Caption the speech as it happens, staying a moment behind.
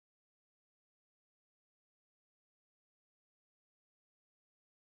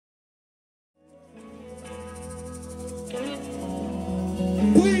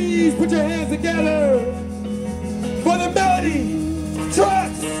Put your hands together for the Melody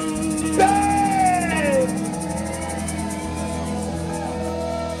Trust Band.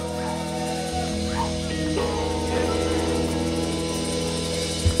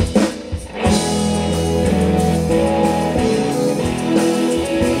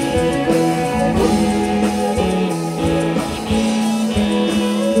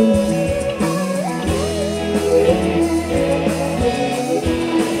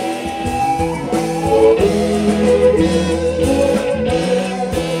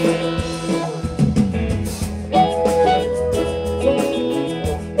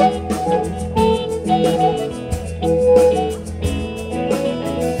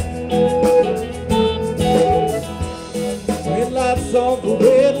 Songs were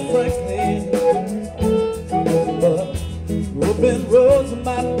written frankly, but open roads to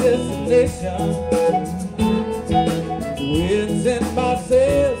my destination. The winds in my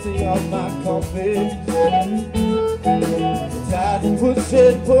sails, they are my compass. The tides push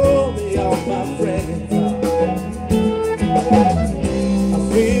and pull, they are my friends. I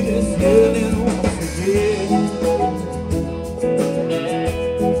feel this yearning once again.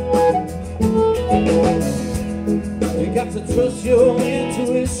 You got to trust your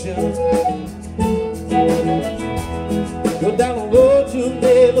intuition. Go down the road you've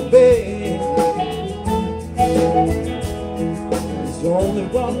never been. There's only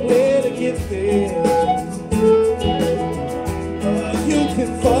one way to get there. You can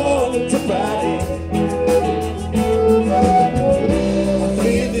fall into pride. I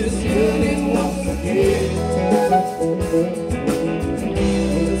feel this yearning once again.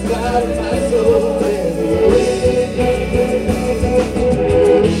 Inside of my soul.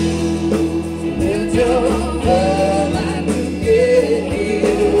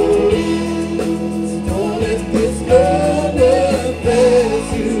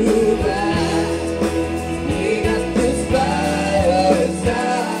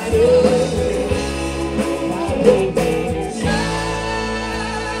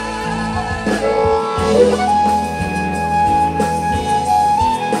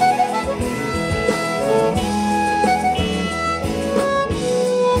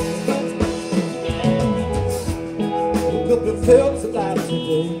 Felt alive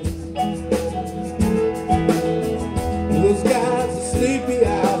today. Blue skies and sleepy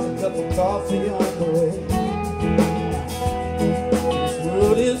eyes, a cup of coffee on the way. This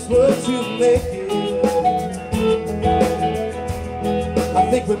world is what you make it. I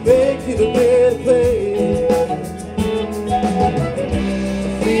think we make it a better place. I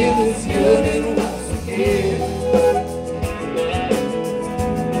feel this yearning once again.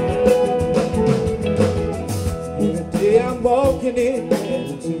 I'm walking in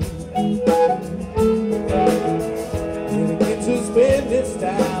gratitude. Gonna get to spend this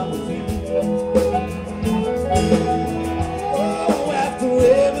time with you. Oh, after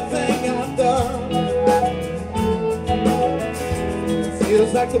everything I've done, it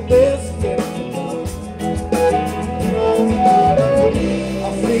feels like the best yet to come. I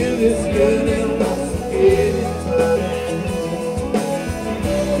feel this yearning once again.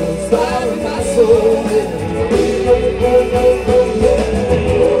 Inside of my soul.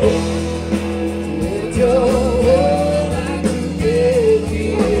 With your whole life to get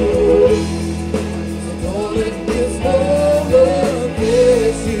here, so don't let this moment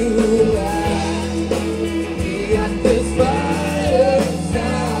pass you by. We got this fire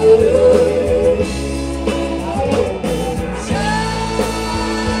inside of us.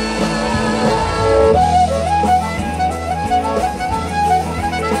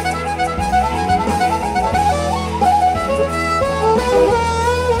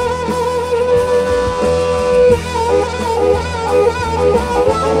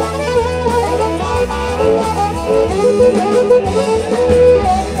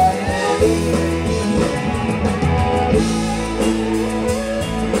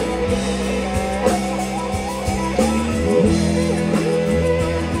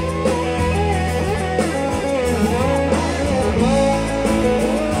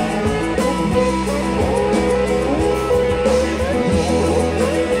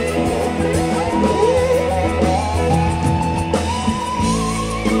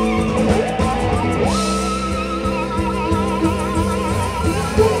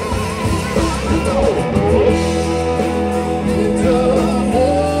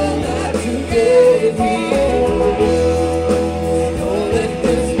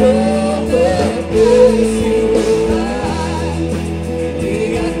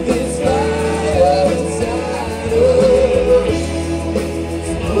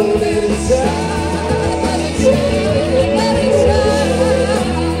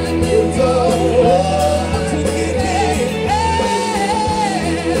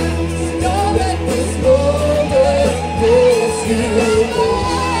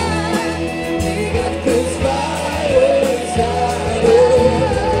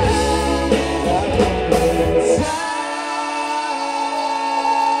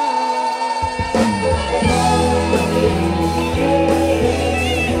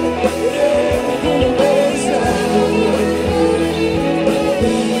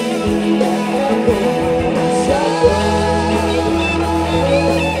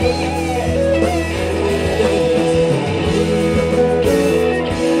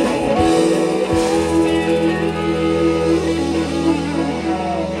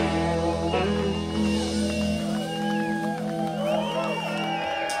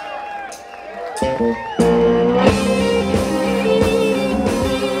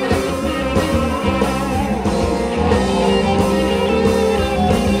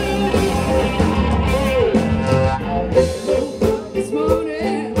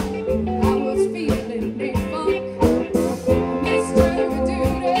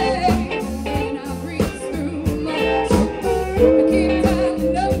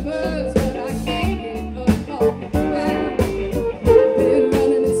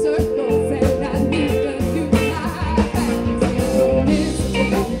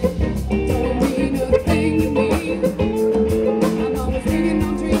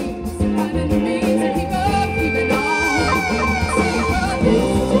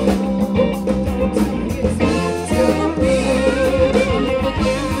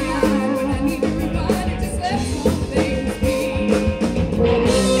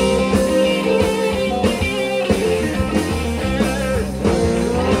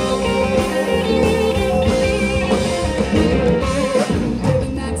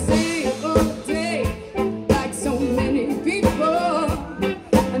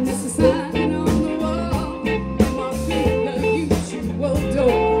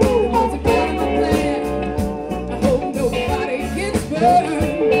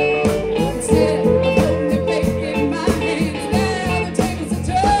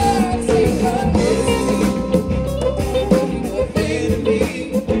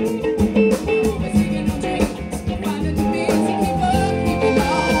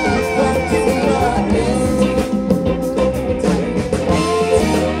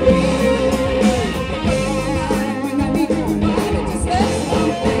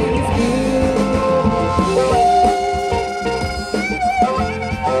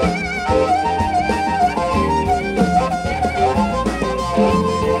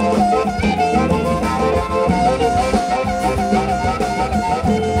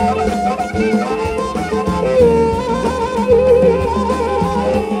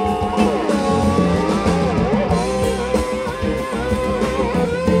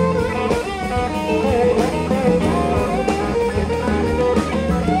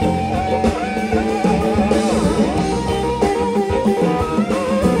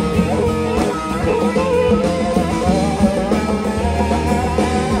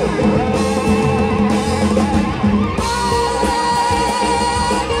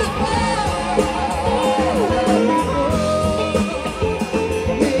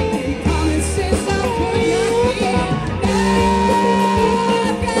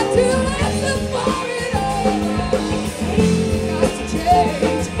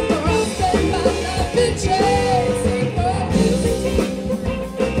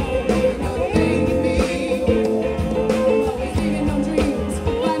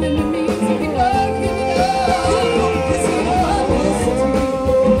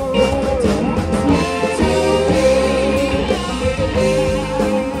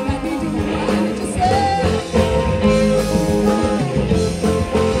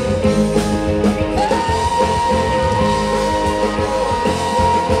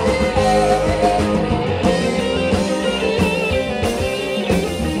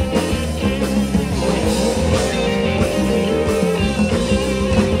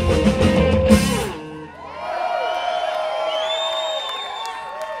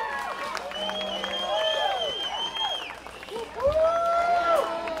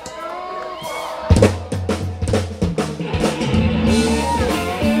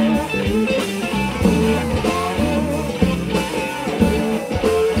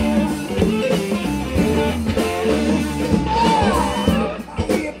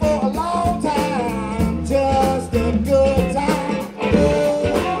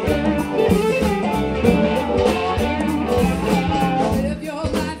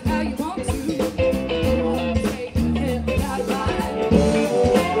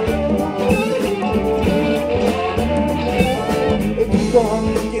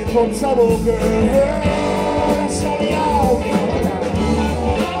 from trouble, girl. That's all y'all.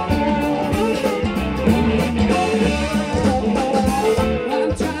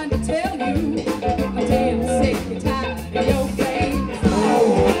 I'm trying to tell you, I'm damn sick and tired of your games.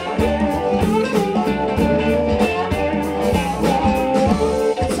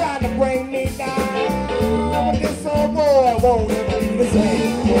 You're trying to bring me down, but this old boy won't ever be the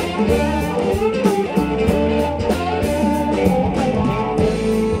same.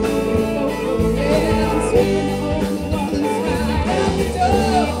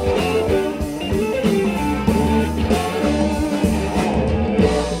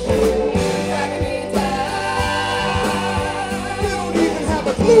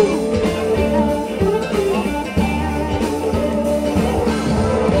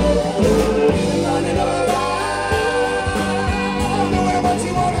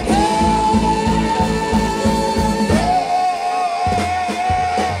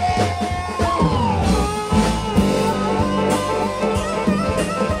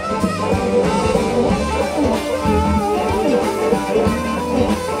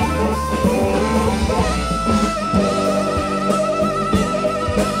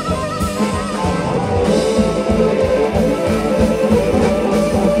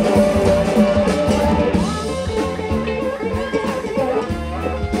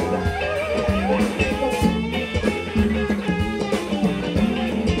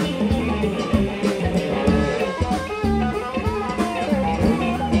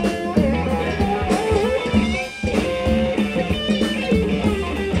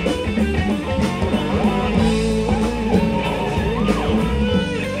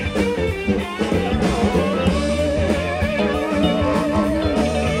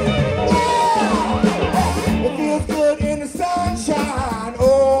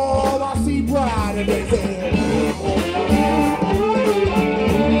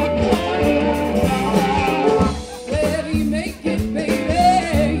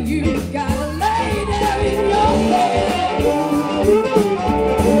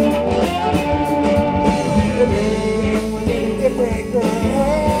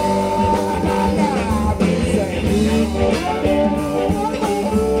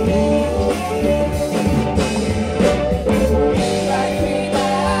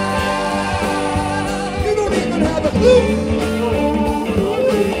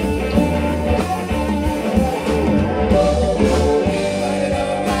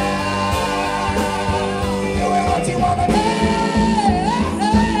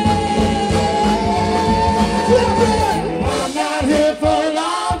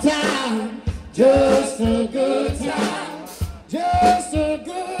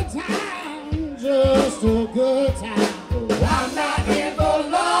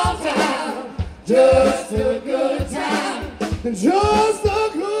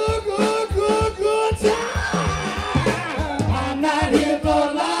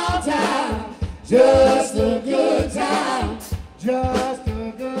 just a good time, just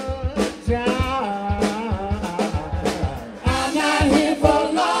a good time. I'm not here for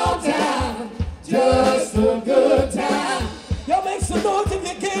a long time, just a good time. Y'all make some noise if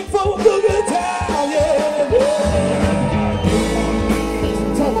you came for a good time, yeah.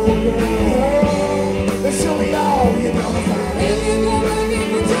 Come on, girl, let's show me all you know. If you're gonna give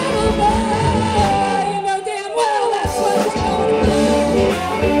me trouble, boy, you know damn well that's what you're gonna do.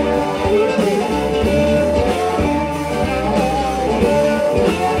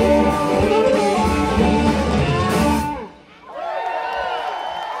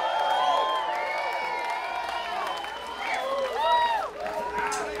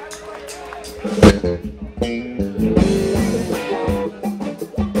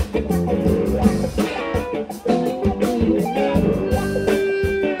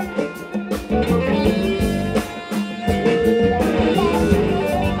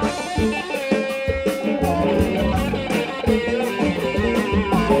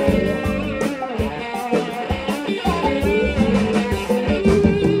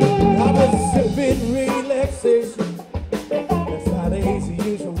 I was sipping relaxation. That's how the easy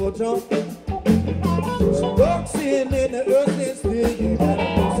usual jump. She walks in the earth and still you gotta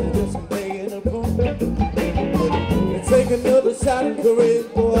miss it just laying a boom. You take another shot of courage,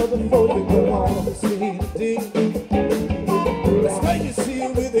 boy, before you go on to see the deep. That's when you see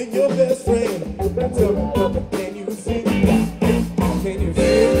with your best friend. Tell me, brother, can you see? Can you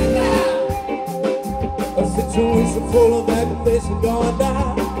feel it now? A situation full of aggravation going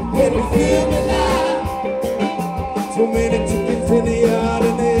down. Can you feel me now? Too many chickens in the yard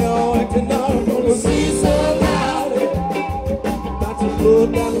and they all acting out. Gonna see so loud. About to go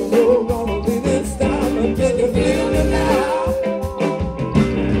down the road, gonna leave this down. But can you feel me now?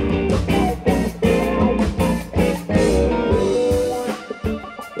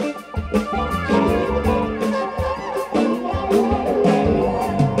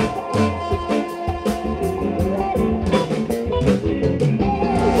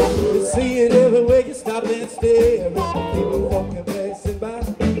 You see it everywhere you stop and stare. People walking, passing by.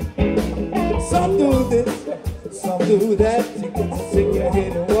 Some do this, some do that. You get to shake your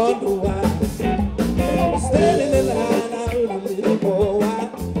head and wonder why. Standing in line out a little more while,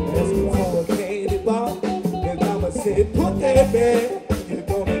 asking for a candy bar. And mama said, put that back, you're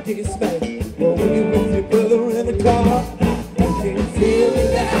gonna get smacked. But when you with your brother in the car, can you feel it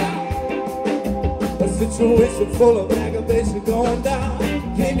now? A situation full of aggravation going down.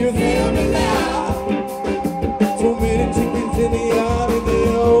 Can you feel me now? Too many chickens in the yard and they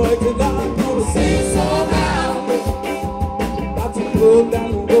all acting out. Gonna sing so loud. About to go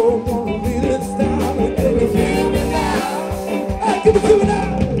down the road, gonna lead us down. And can you feel me now? Hey, can you feel me now?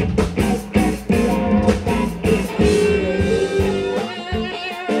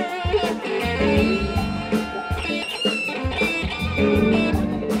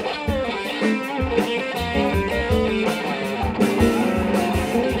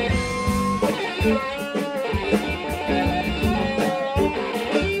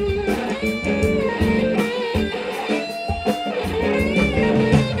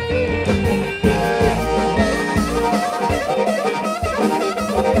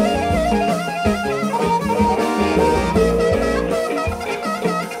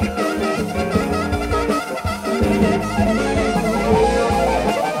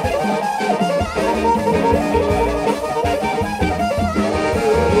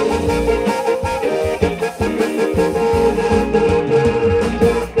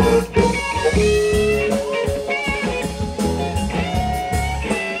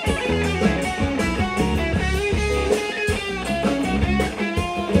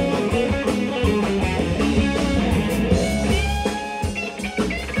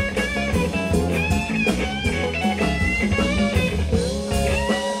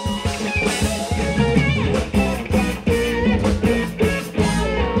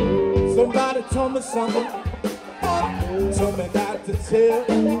 Somebody told me something, told me not to tell.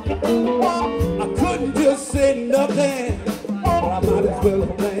 I couldn't just say nothing, but I might as well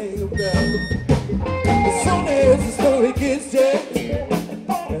ring a bell. As soon as the story gets jacked,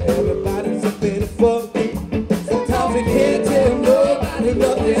 and everybody's up in it for me. Sometimes you can't tell nobody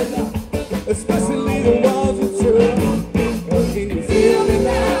nothing, especially the ones who true. Can you feel me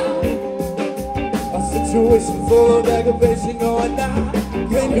now? A situation full of aggravation going down.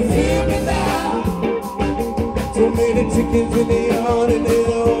 Can you feel me now? Too many chickens in the yard and they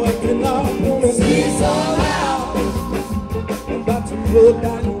all acting out. Gonna see so loud. I'm about to go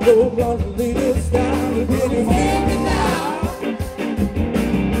down the road, gonna lead us down. And can you feel me now?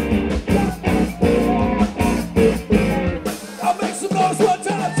 I'll make some noise one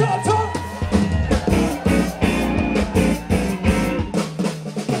time, talk.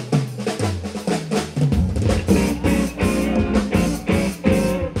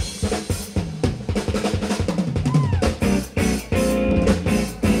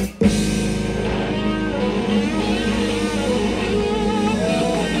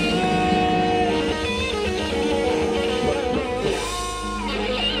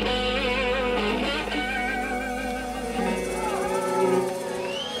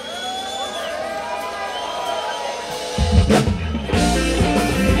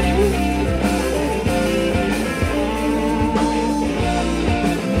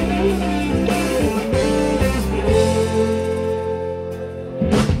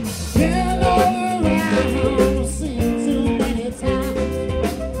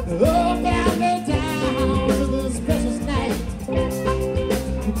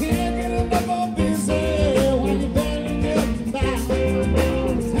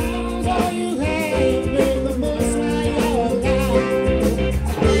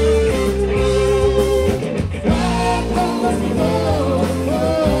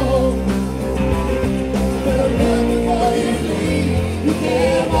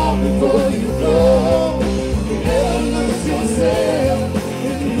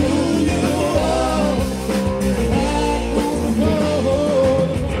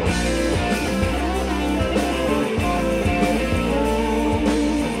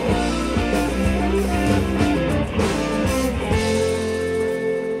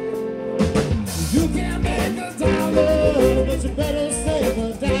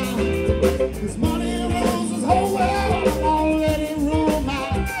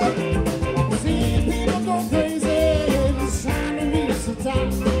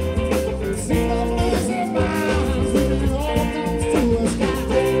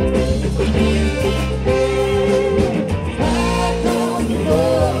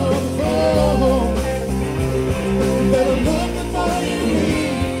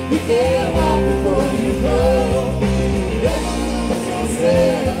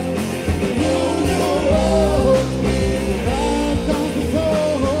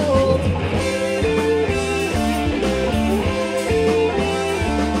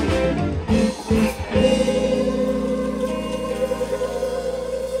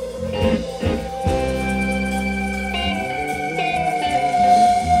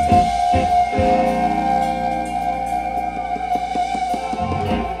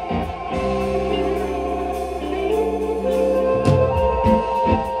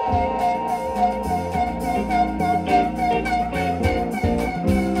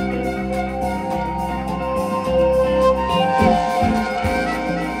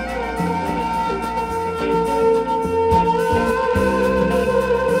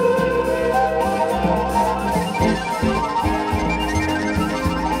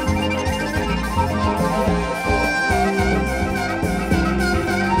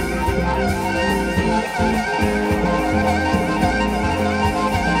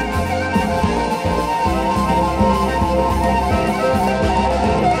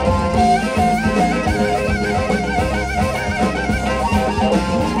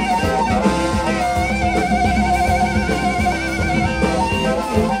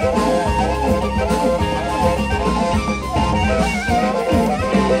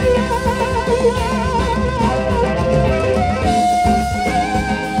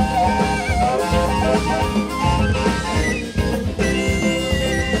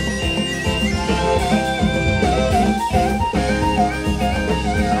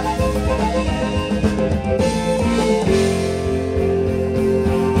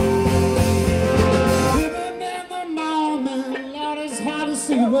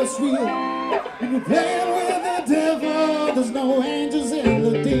 it's real. When you're playing with the devil, there's no angels in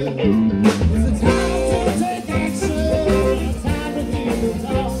the deal. It's a time to take action, a time to hear the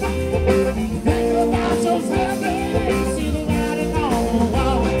talk. Think about yourself and see the writing on the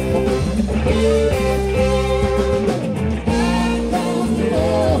wall. Back on the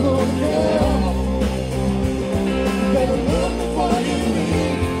road, girl. Better look before you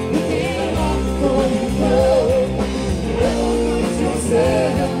leave. You can't look before you go. Don't lose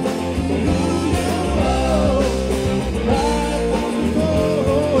yourself.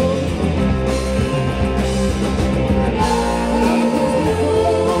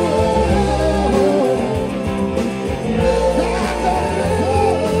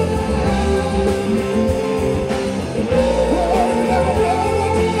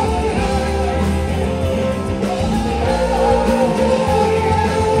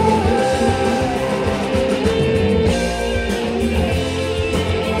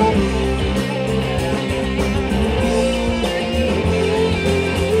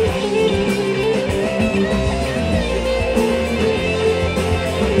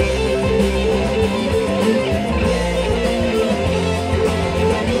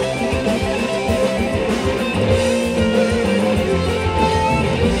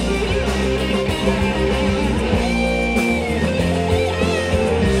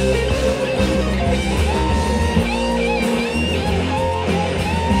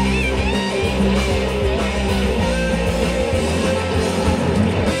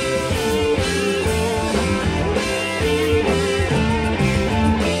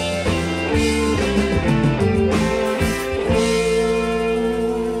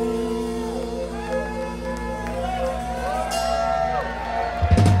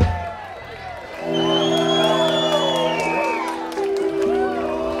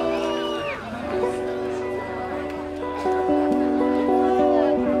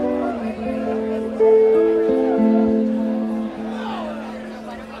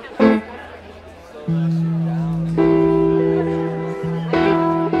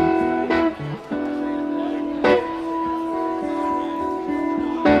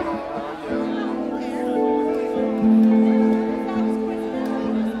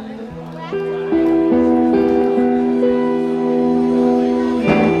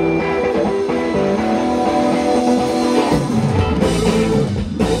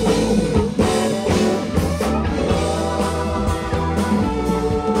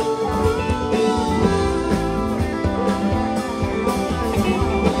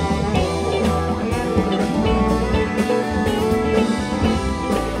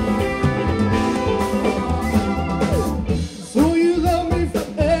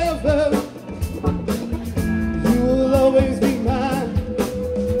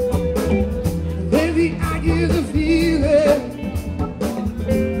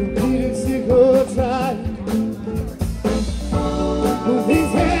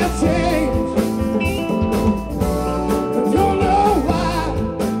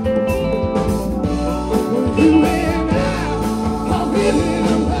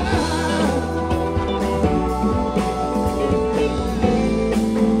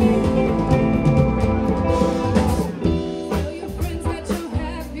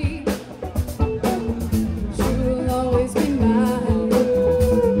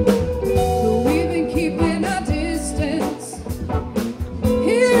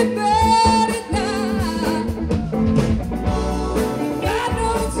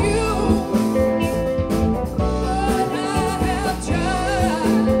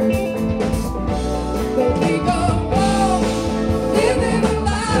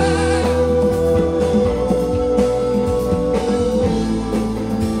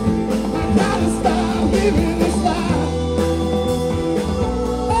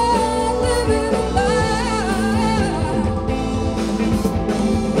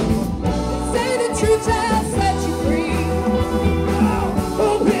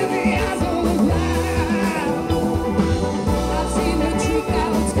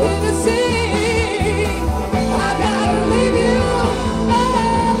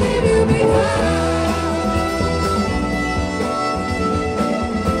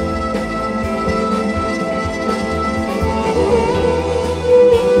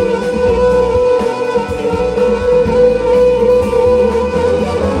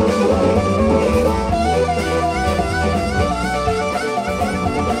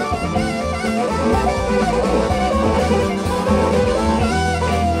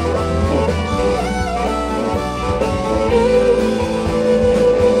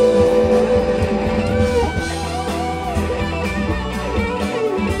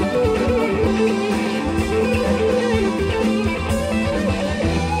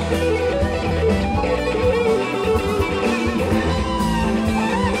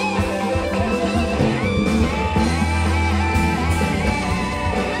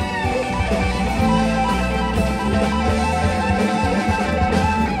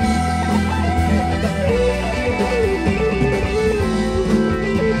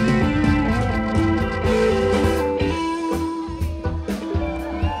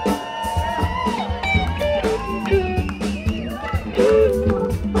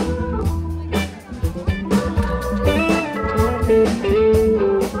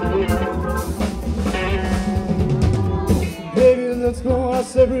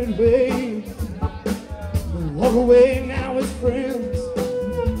 way. We walk away now as friends.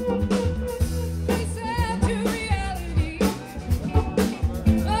 We said to reality,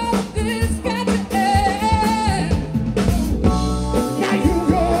 all of this got to end. Now you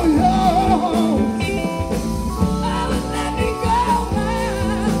go yours. Oh, let me go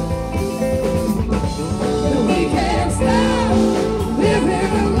now. We can't stop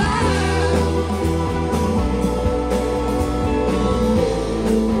living a lie.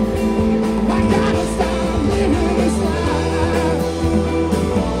 I gotta stop living this life.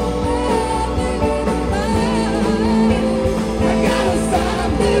 I gotta stop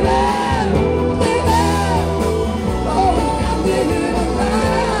living, living. Oh, I'm living a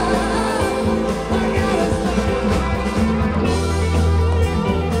lie. I gotta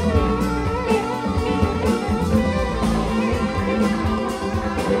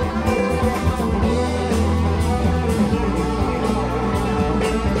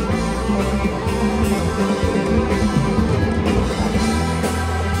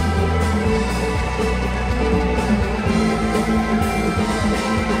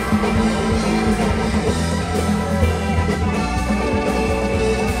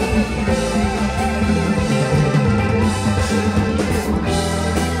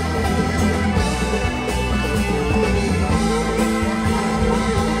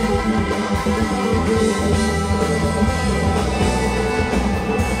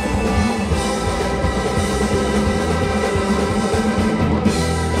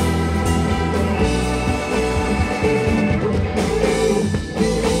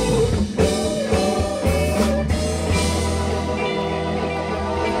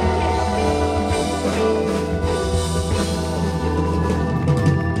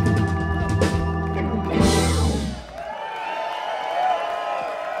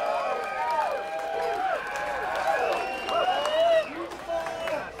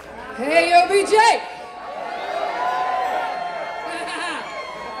Hey, O.B.J.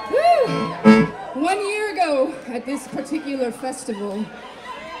 Woo. 1 year ago at this particular festival,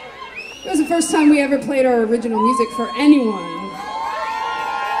 it was the first time we ever played our original music for anyone.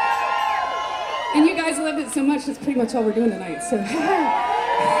 And you guys loved it so much, that's pretty much all we're doing tonight. So,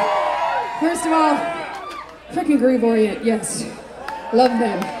 first of all, frickin' Groove Orient, yes. Love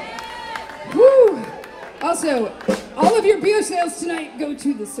them. Woo. Also, all of your beer sales tonight go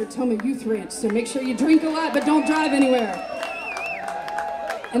to the Sertoma Youth Ranch, so make sure you drink a lot, but don't drive anywhere.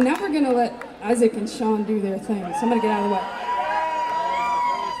 And now we're gonna let Isaac and Sean do their thing, so I'm gonna get out of the way.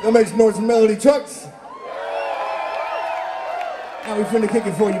 Y'all make some noise for Melody Trucks. Now we finna kick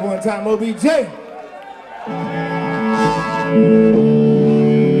it for you one time, O.B.J.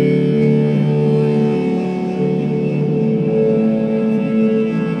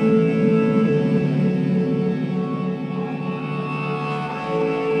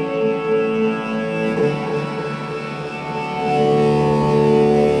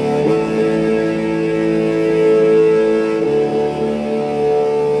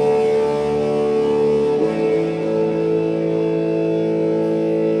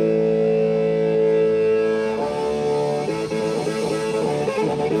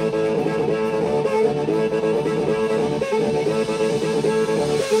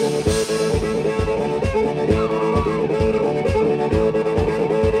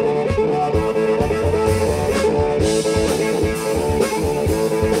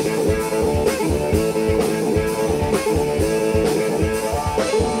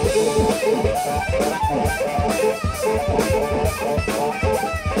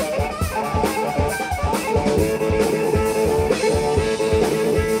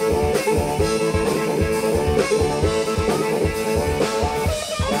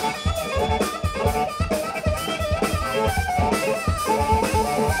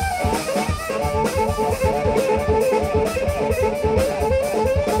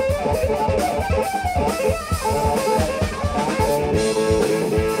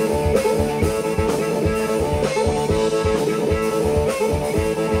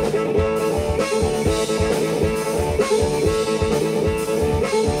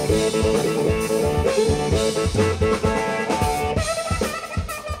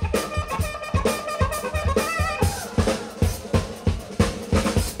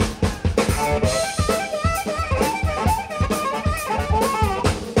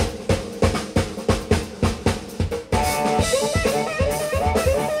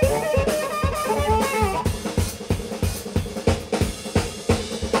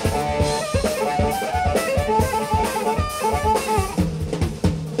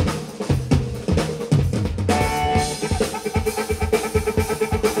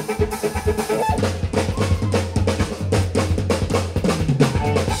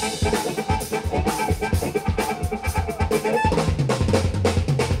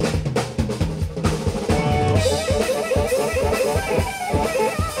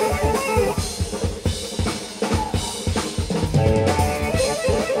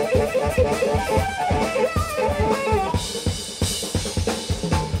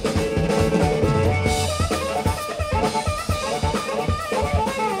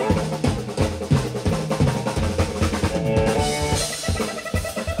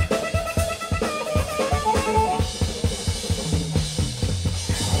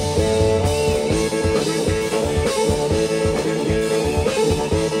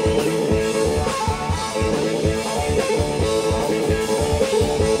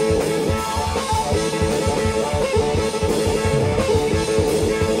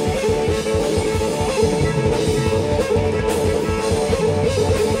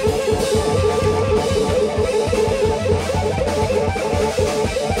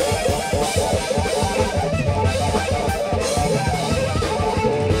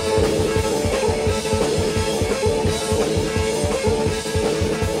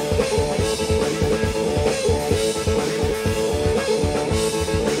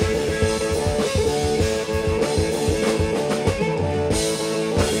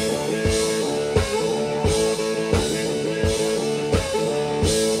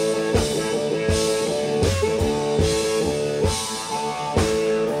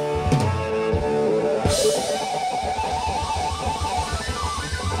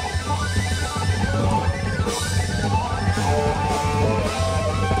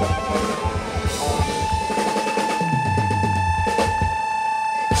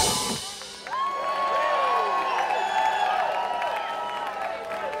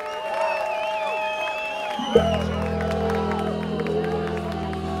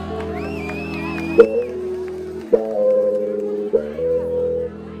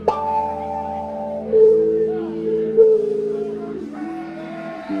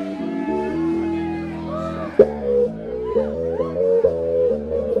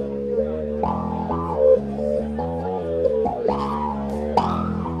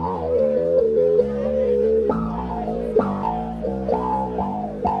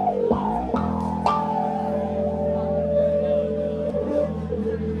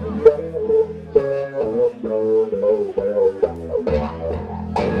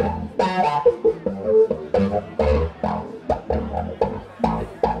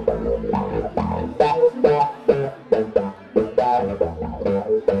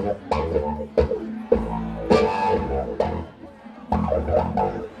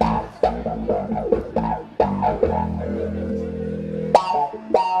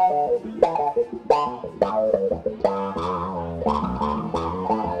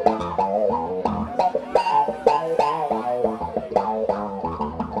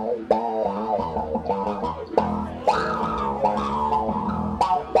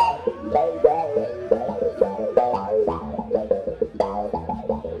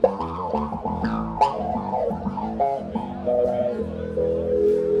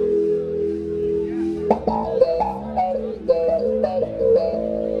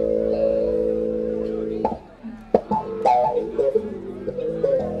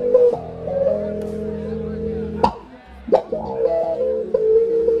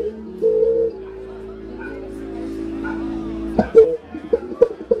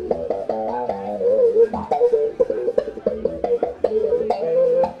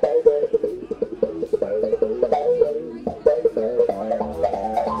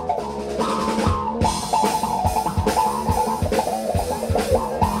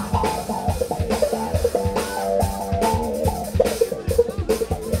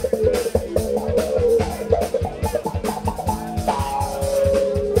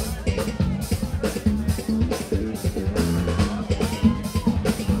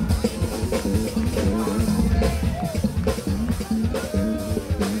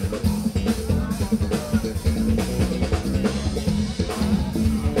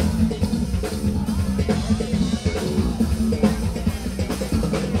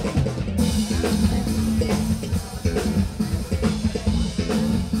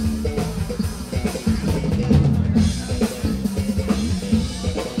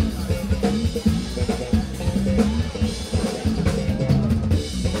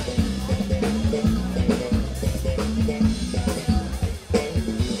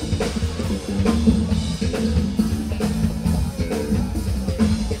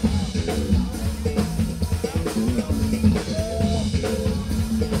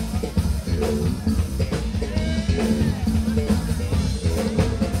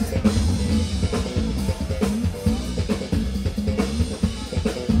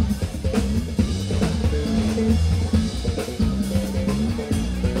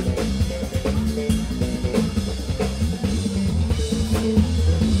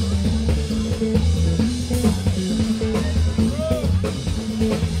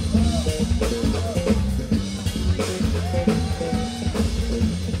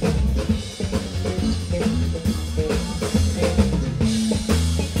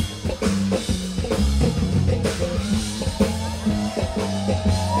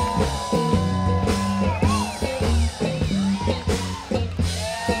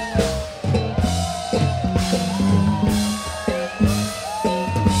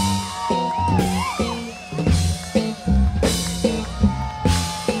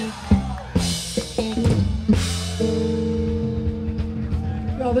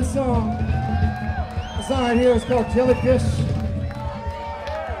 This song right here is called Jellyfish.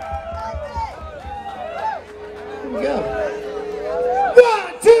 Here we go.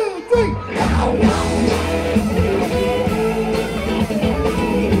 1, 2, 3.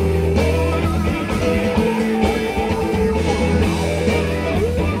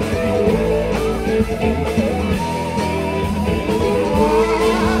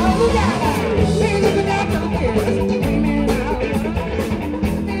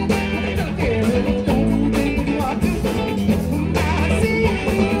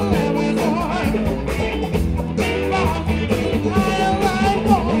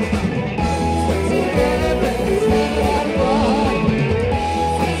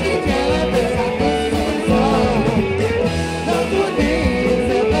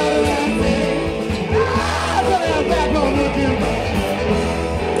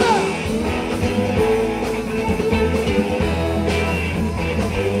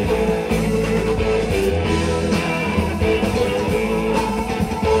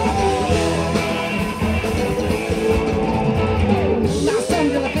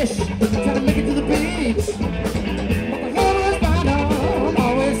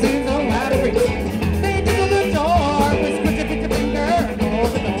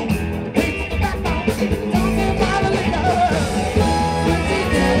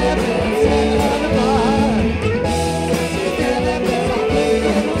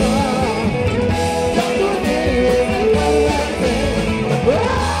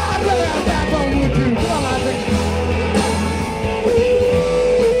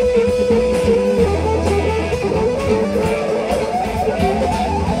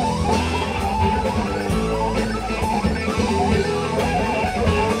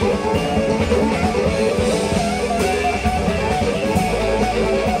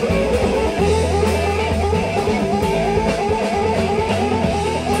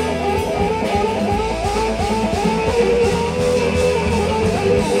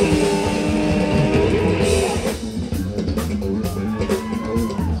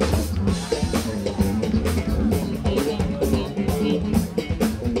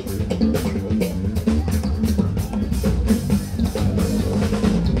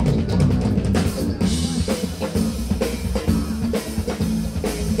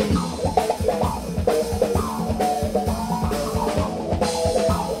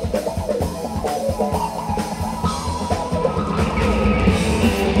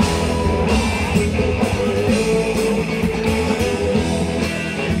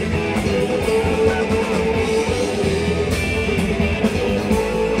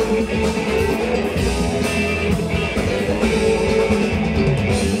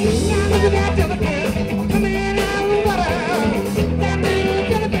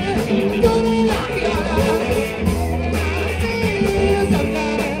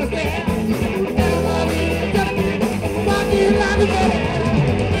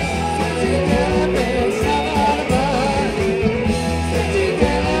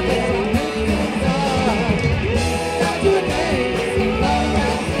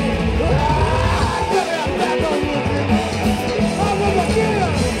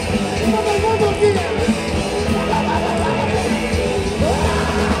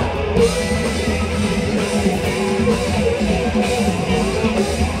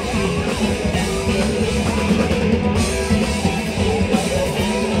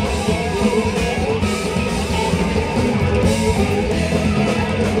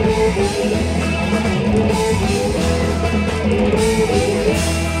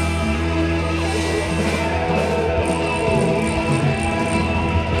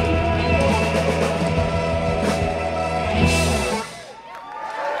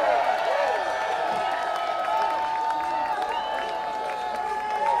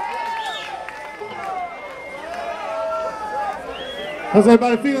 How's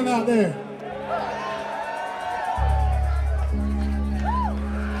everybody feeling out there?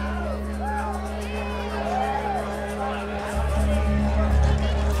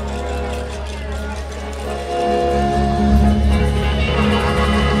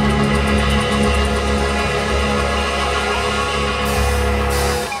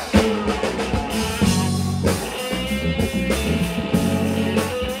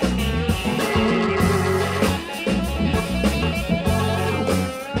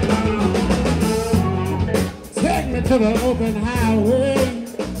 To the open highway,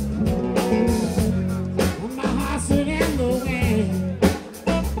 my heart's in the wind.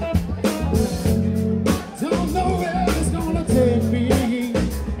 Don't know where it's gonna take me.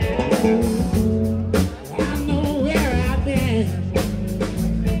 I know where I've been.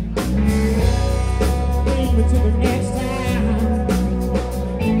 Take me to the next town.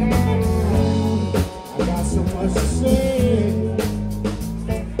 I got so much to say.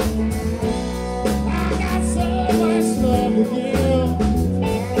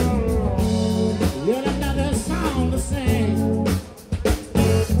 Yet another song to sing.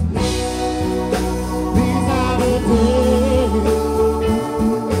 These are the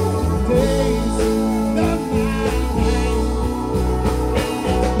days of my life.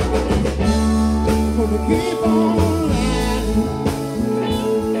 Gonna keep on riding,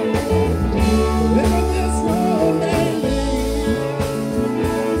 living this road they lead.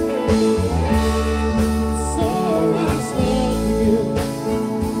 So much love to you.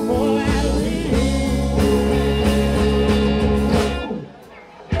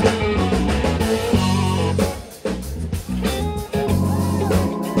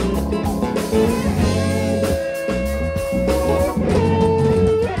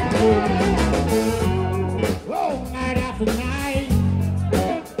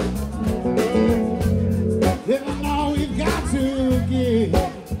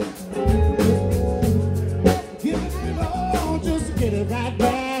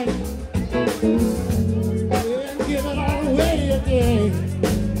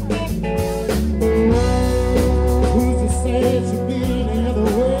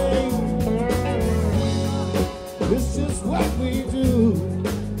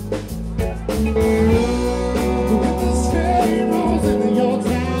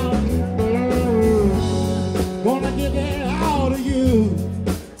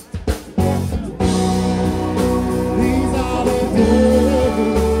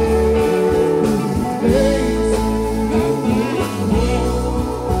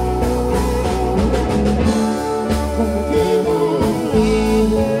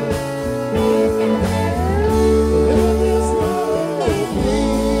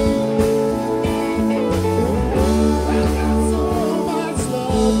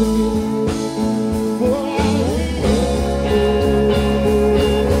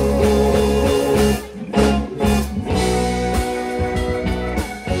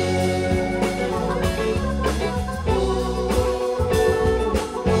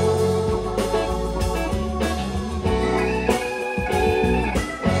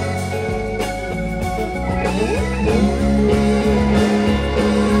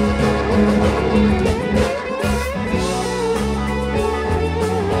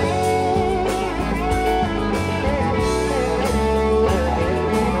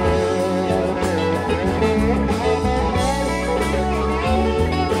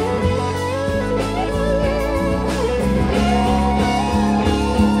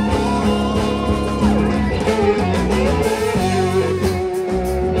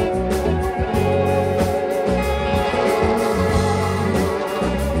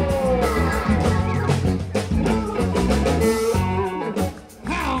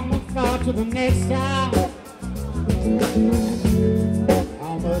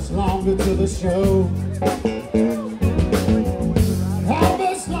 longer till the show? How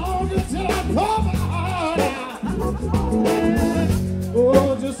much longer till I pour my heart out?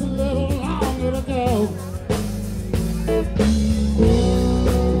 Oh, just a little longer to go.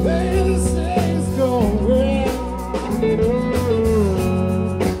 Baby, say it's going well.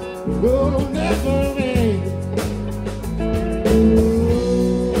 Oh, never rain.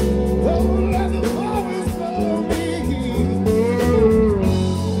 Oh, let the always follow me.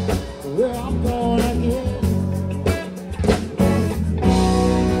 Where I'm going again.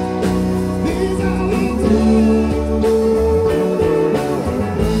 These are the days,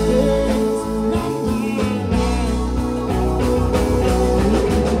 not my life.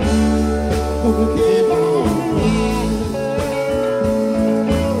 Gonna keep on riding.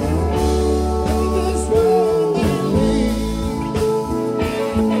 This road may lead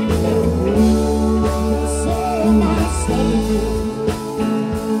so much further.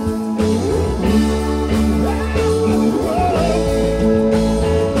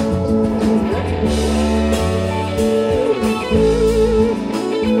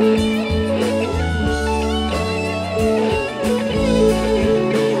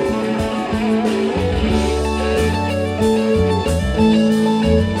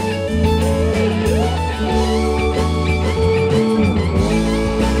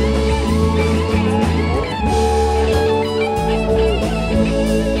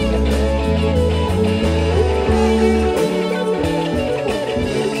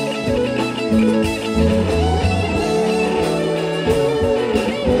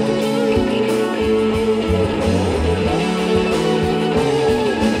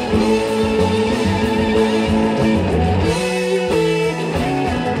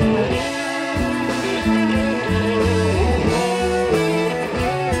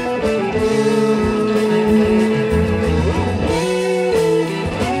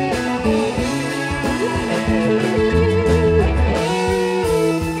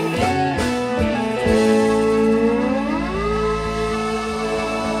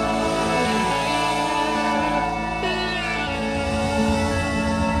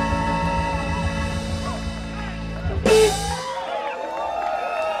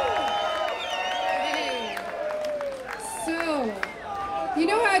 You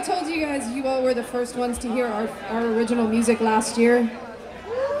know how I told you guys you all were the first ones to hear our original music last year?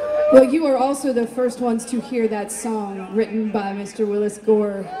 Well, you are also the first ones to hear that song written by Mr. Willis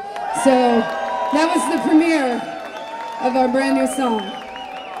Gore. So that was the premiere of our brand new song.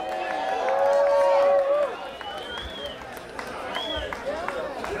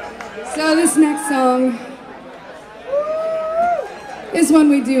 So this next song is one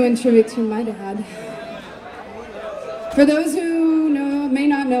we do in tribute to my dad. For those who may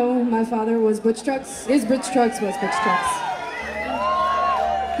not know, my father was Butch Trucks. His Butch Trucks was Butch Trucks.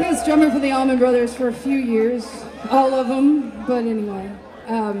 He was drummer for the Allman Brothers for a few years, all of them, but anyway.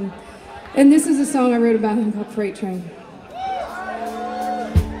 And this is a song I wrote about him called Freight Train.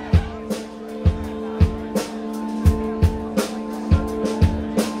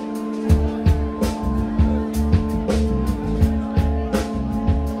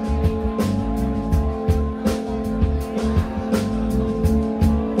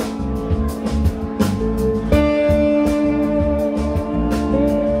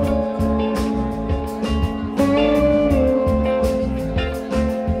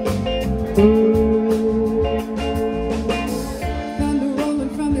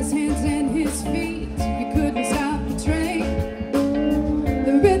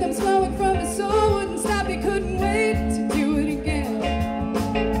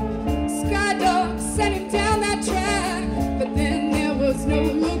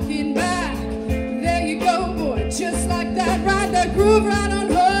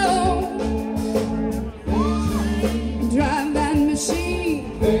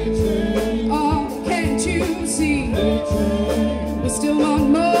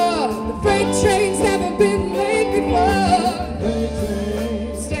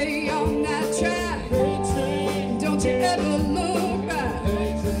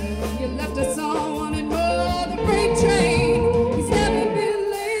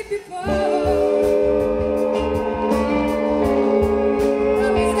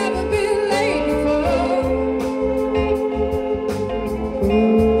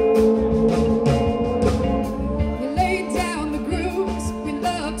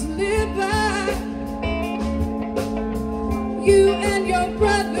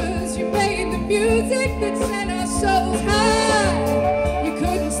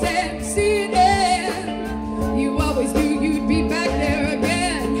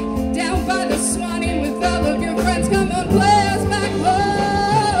 Come on, play us back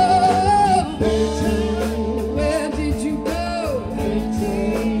home.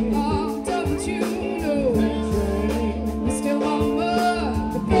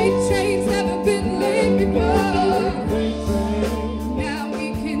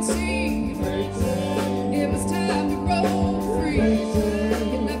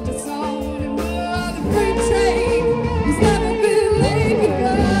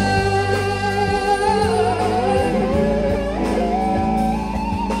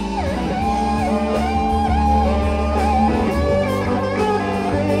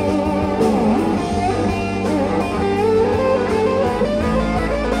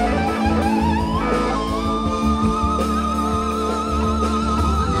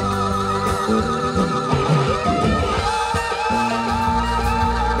 We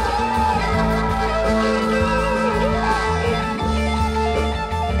will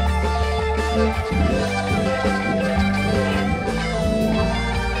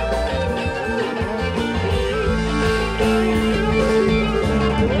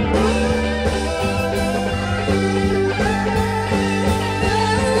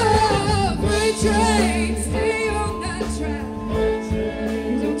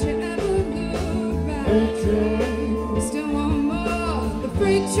always want more. The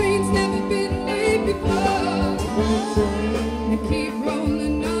freight train has never been late before.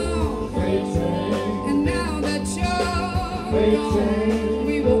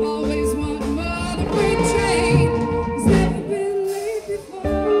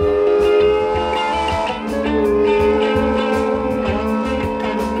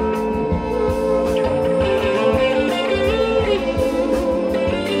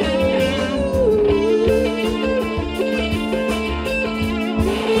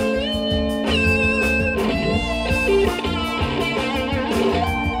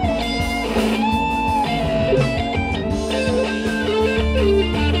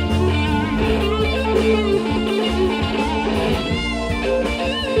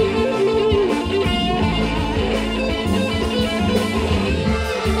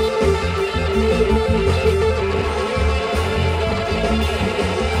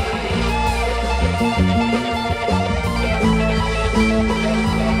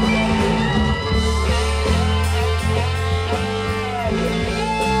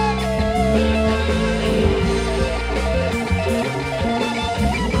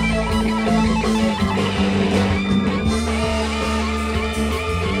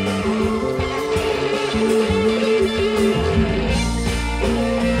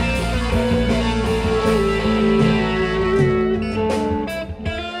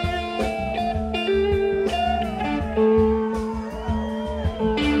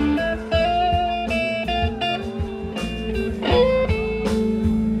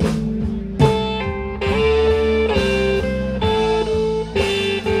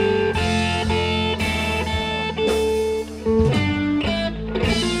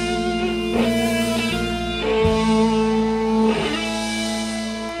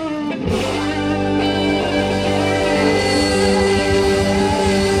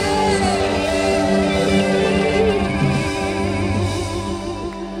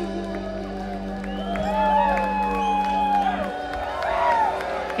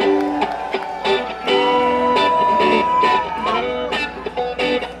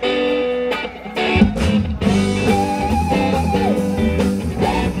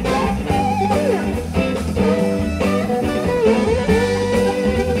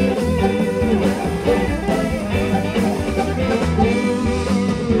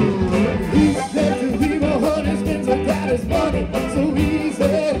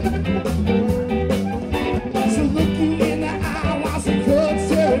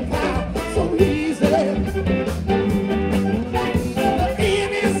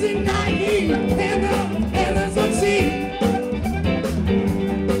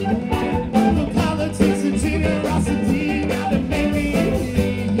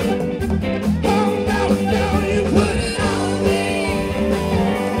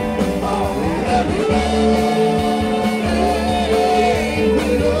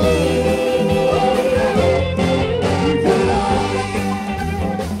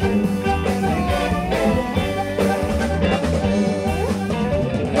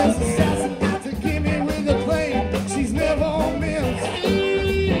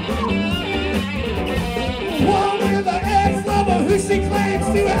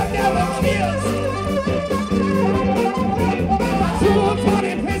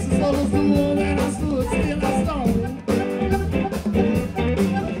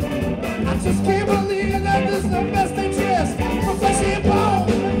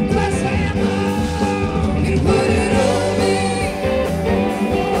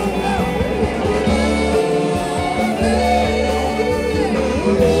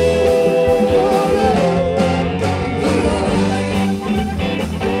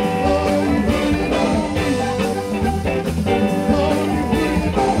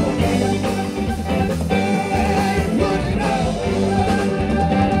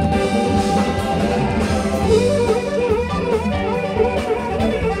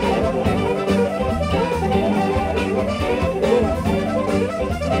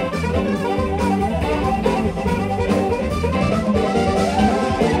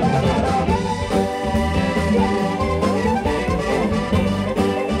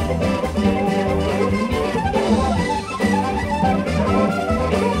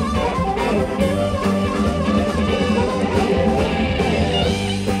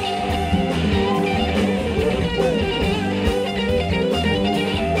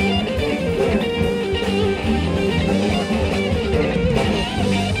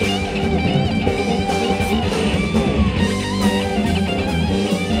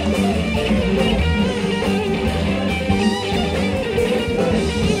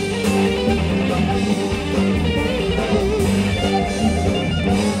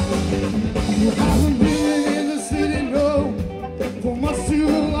 haven't been in the city, no, for much too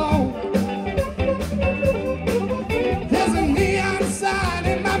long. There's a neon sign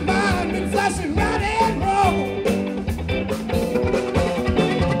in my mind, been flashing right and wrong.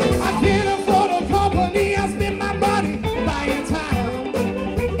 I can't afford a company, I spend my money buying time.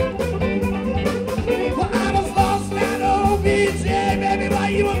 Well, I was lost at O.B.J, baby, while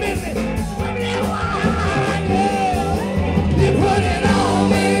you were busy. You put it on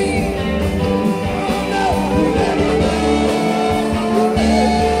me. Oh no,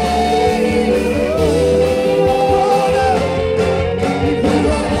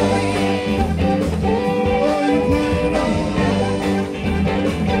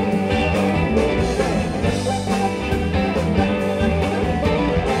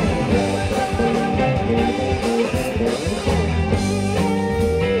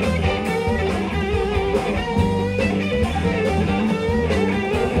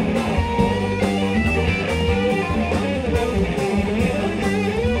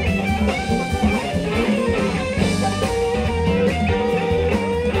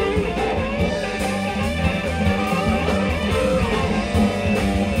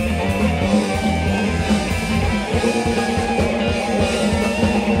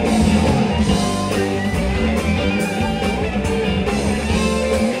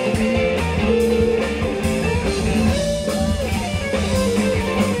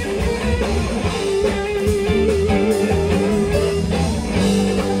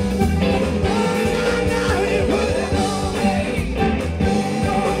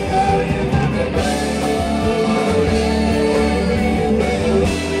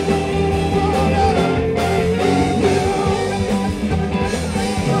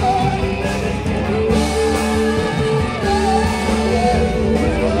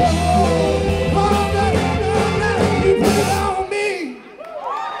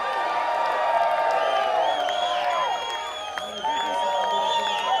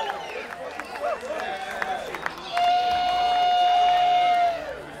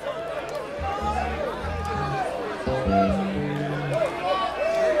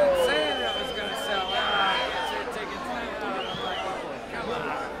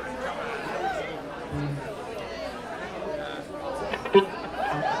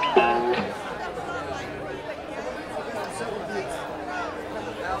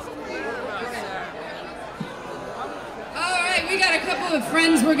 We got a couple of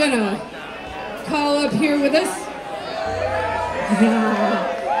friends we're gonna call up here with us.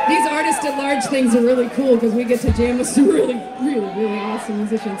 These artist at large things are really cool because we get to jam with some really awesome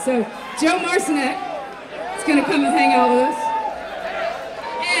musicians. So Joe Marcinek is gonna come and hang out with us.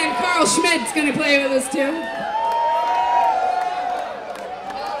 And Carl Schmidt's gonna play with us too.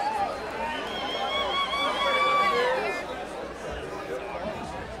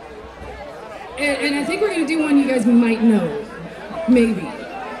 And I think we're gonna do one you guys might know. Maybe.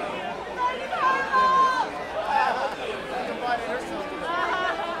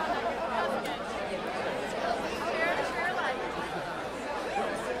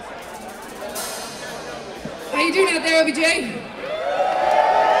 How you doing out there, O.B.J?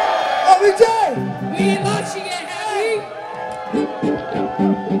 O.B.J! We ain't lost you yet, have we?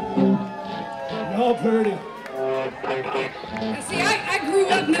 Y'all pretty. Now, see, I grew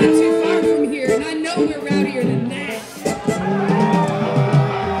up not too far from here, and I know we're rowdier than that.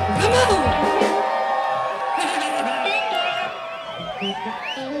 Come on!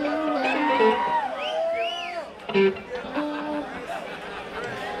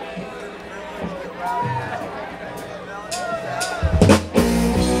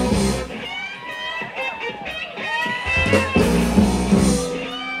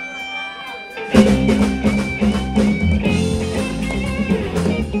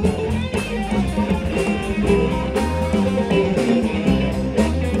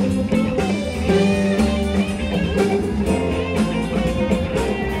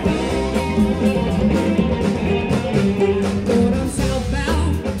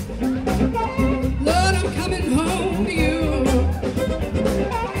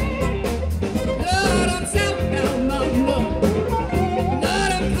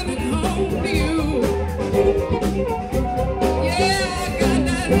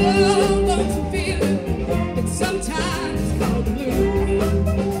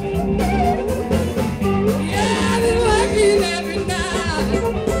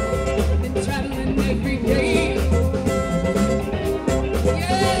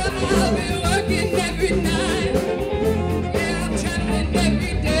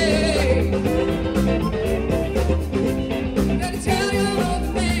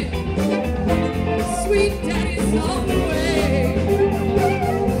 Sweet daddy's on the way.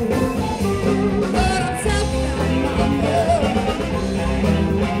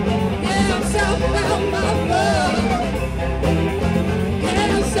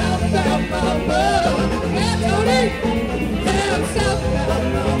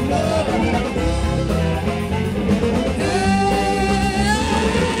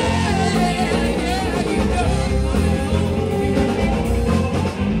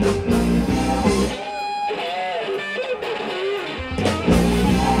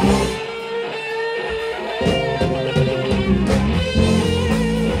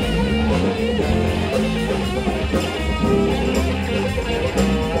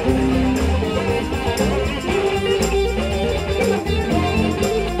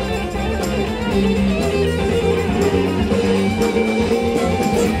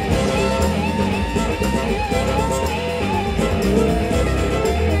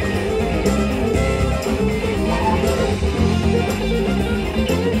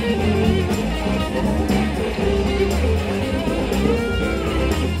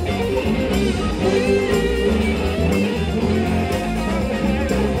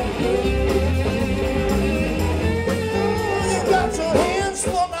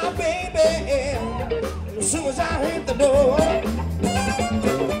 slow now, baby. As soon as I hit the door,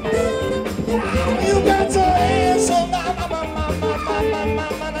 you got to answer my,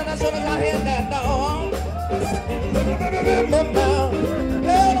 as soon as I hit that door.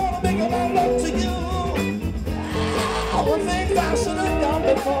 I don't wanna make a long love to you. All the things I should have done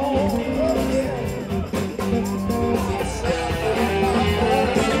before. Oh, yeah.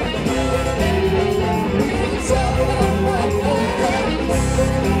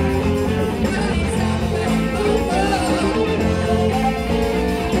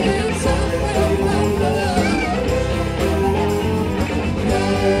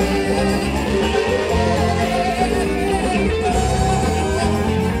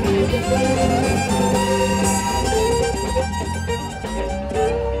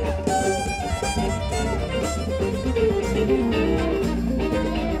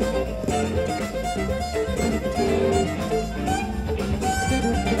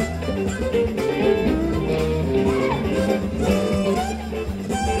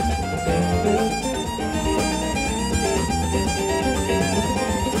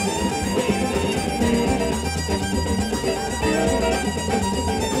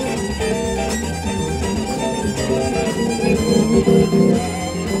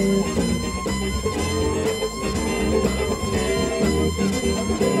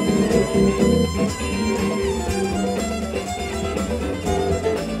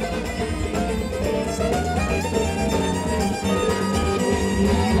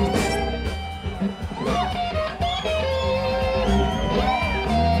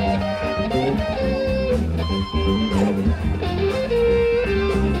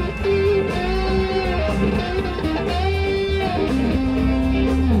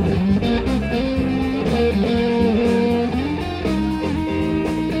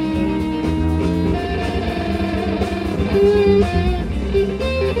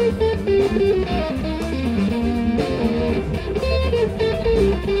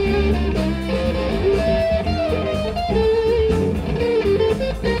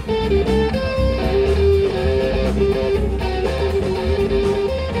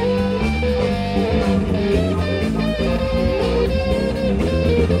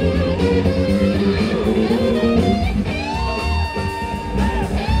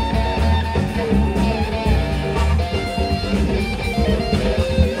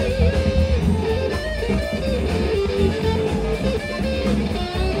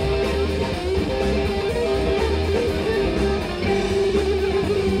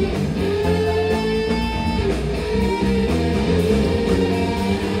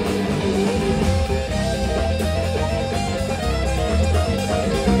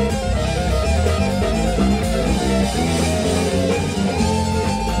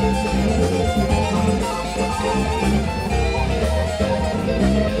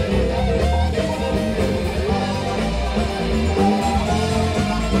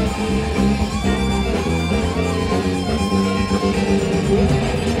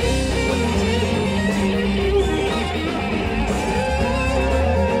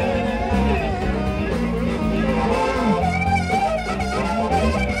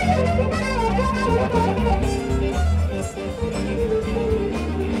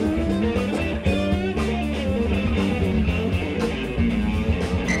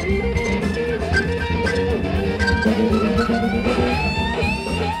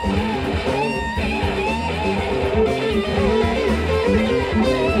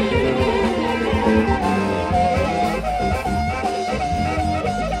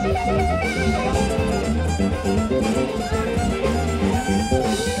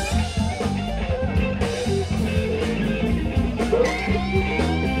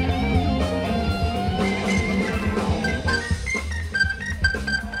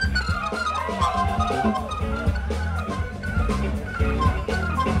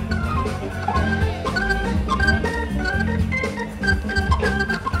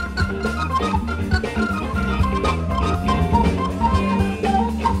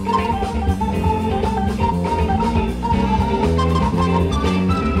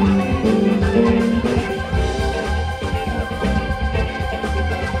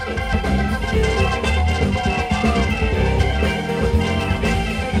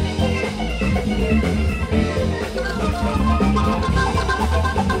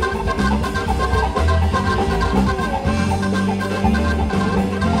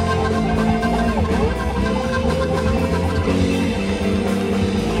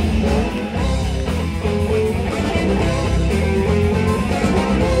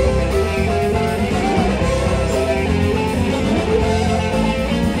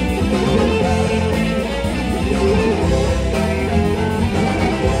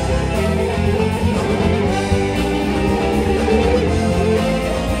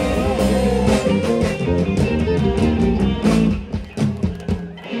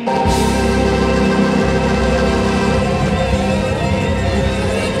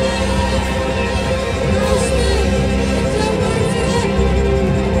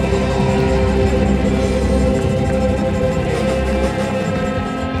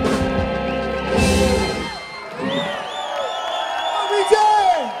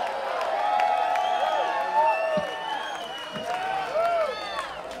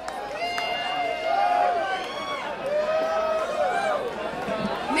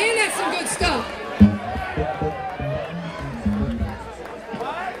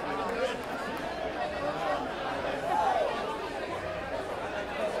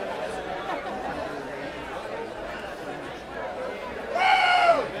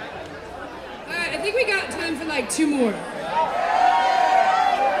 like 2 more.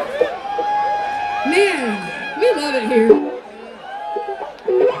 Man, we love it here.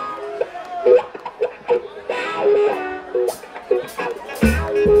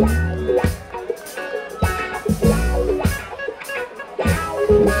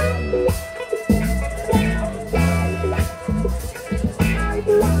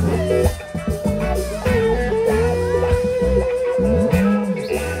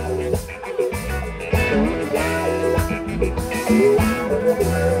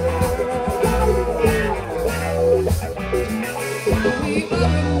 We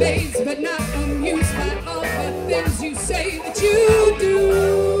are amazed but not amused by all the things you say that you do.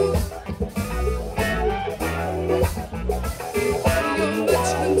 You're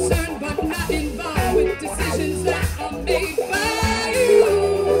much concerned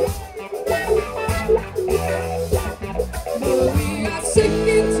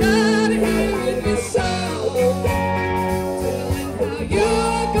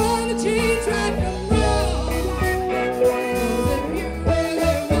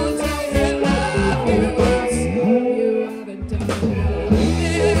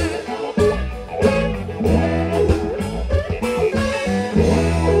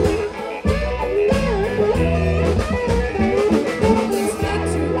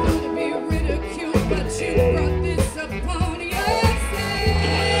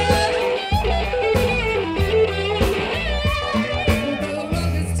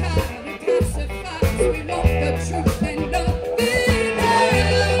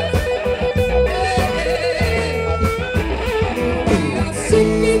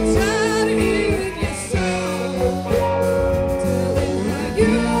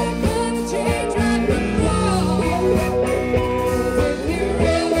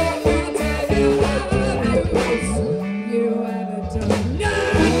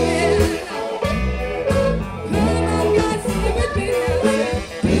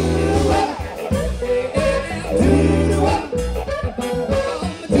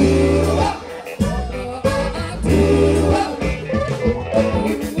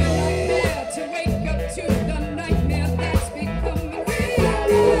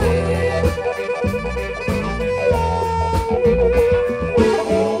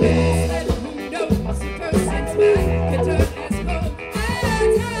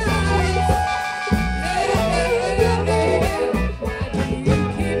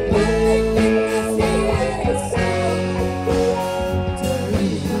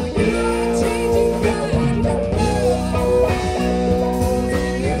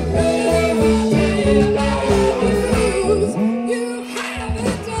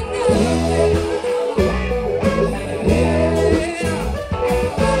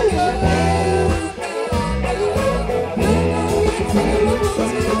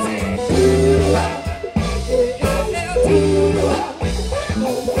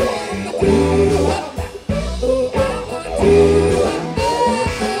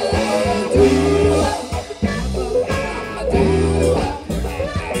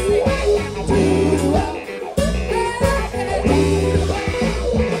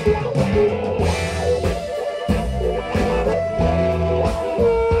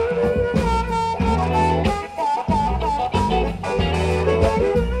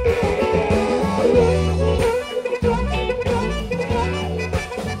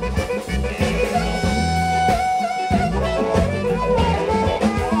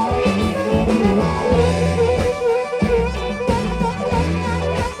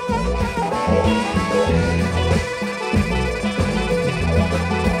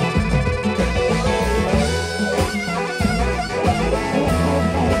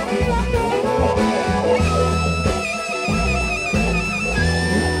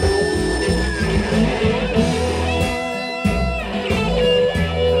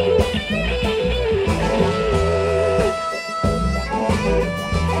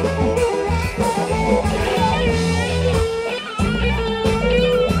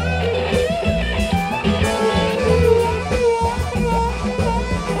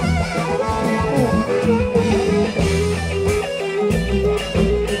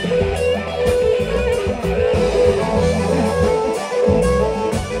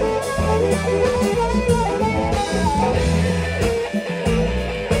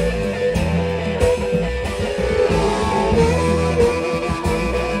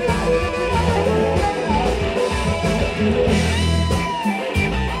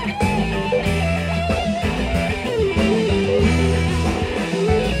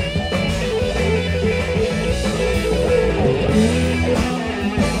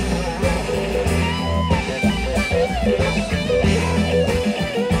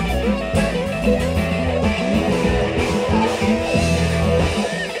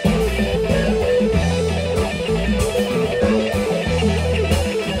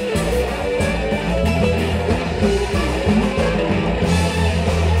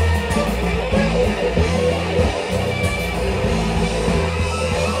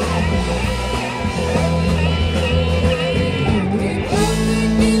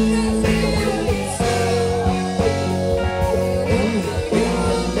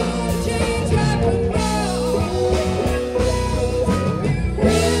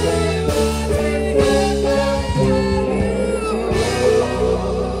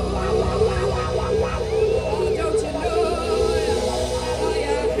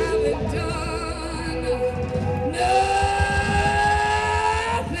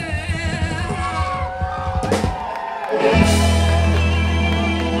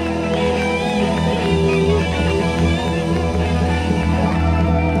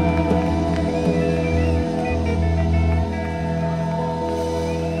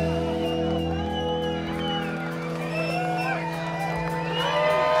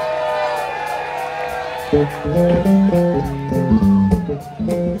O.B.J,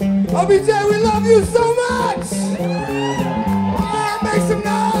 we love you so much! Make some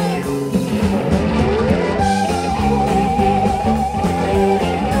noise!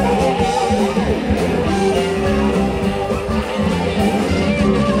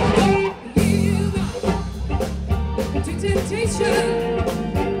 To temptation,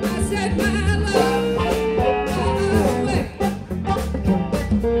 I said my love away.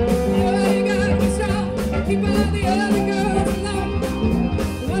 You gotta be strong, keep all the other girls alone.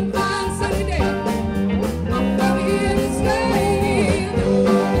 One fine sunny day, I'll be here to stay.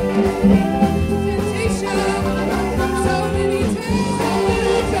 Temptation, so many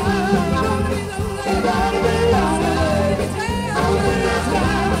times, gonna be lonely. So many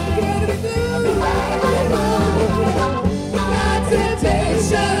times, gonna be blue. Without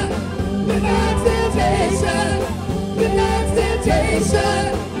temptation, without temptation, without temptation,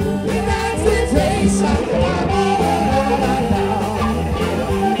 without temptation.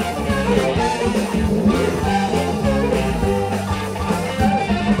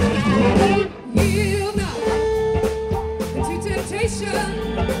 Yield not to temptation.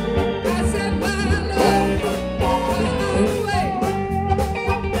 I set my love away.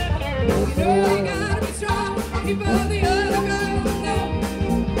 You know you gotta be strong, keep all the other girls alone.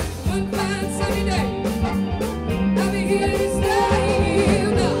 One fine sunny day, I'll be here to stay.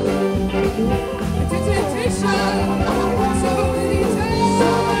 Yield not to temptation. So many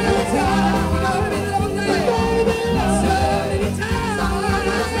times, you're gonna be lonely. So many times,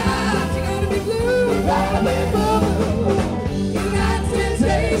 you're gonna be blue. You got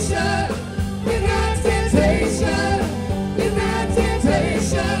temptation, you got temptation, you got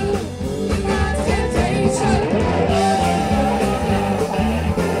temptation, you got temptation.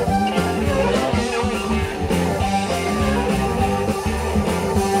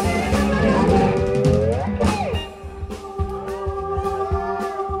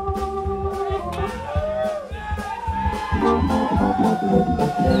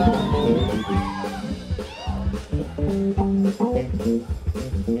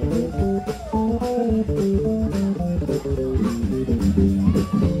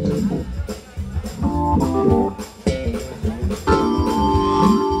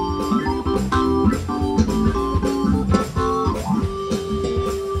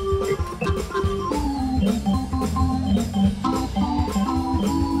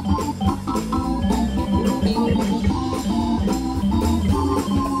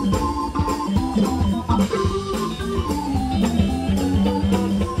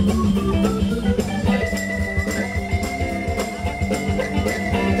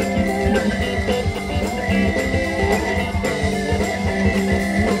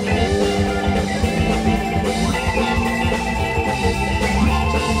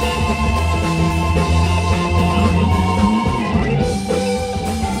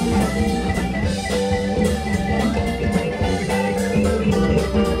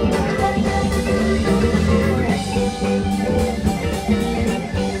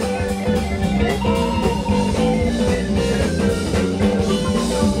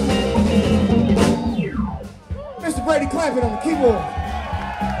 Mr. Brady Clampett on the keyboard.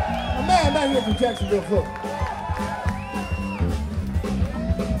 A man down here from Jacksonville, Florida.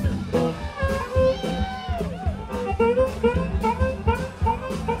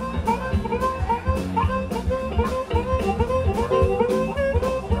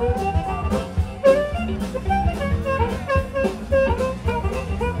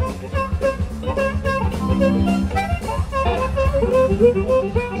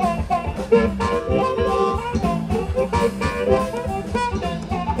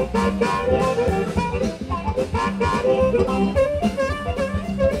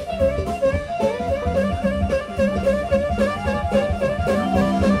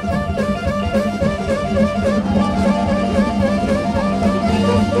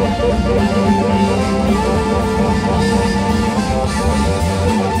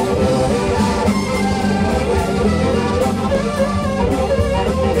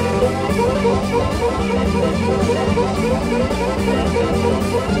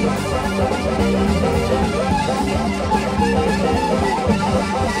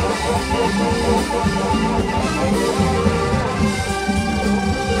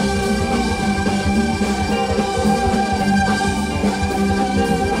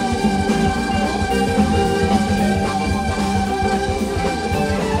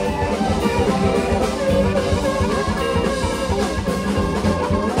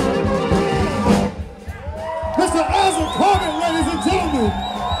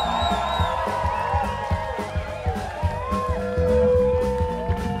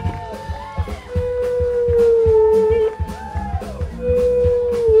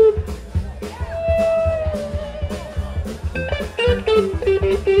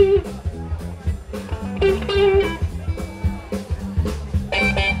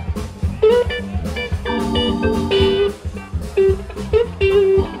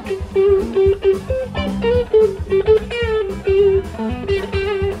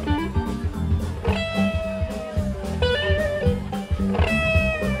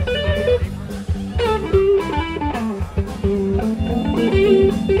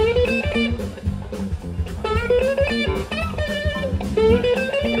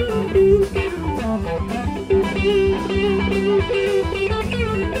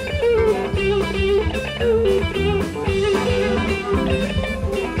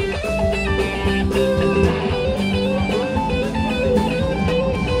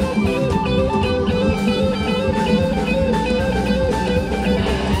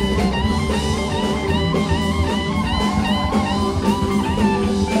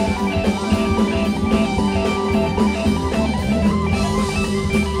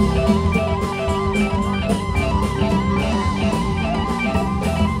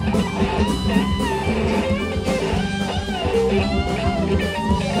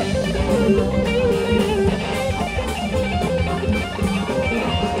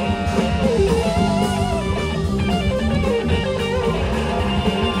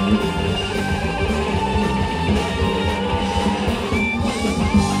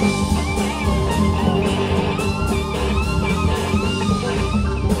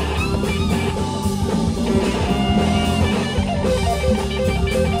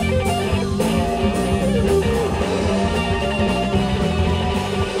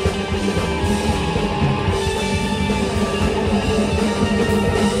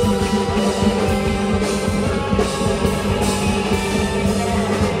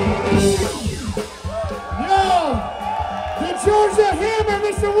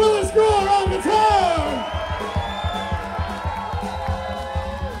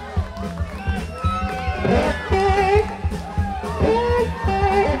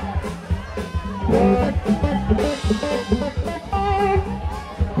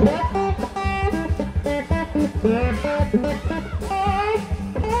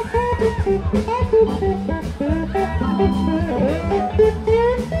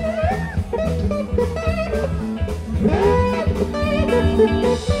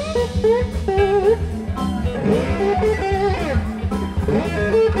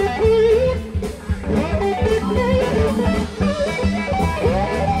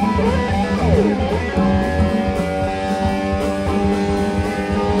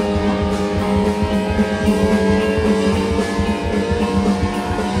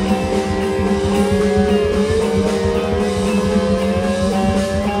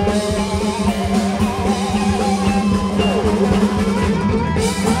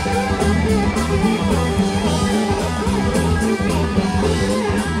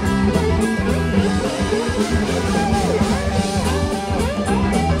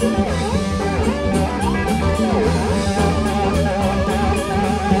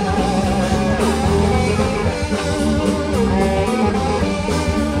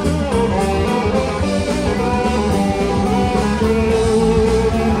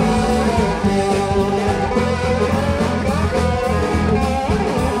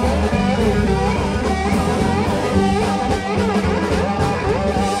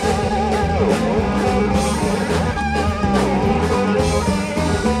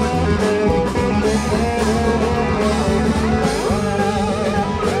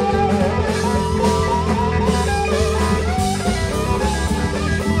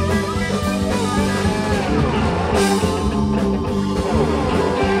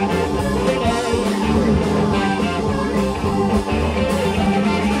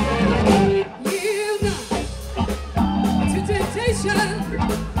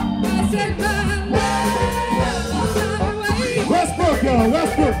 Westbrook, y'all,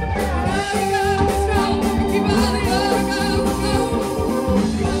 Westbrook.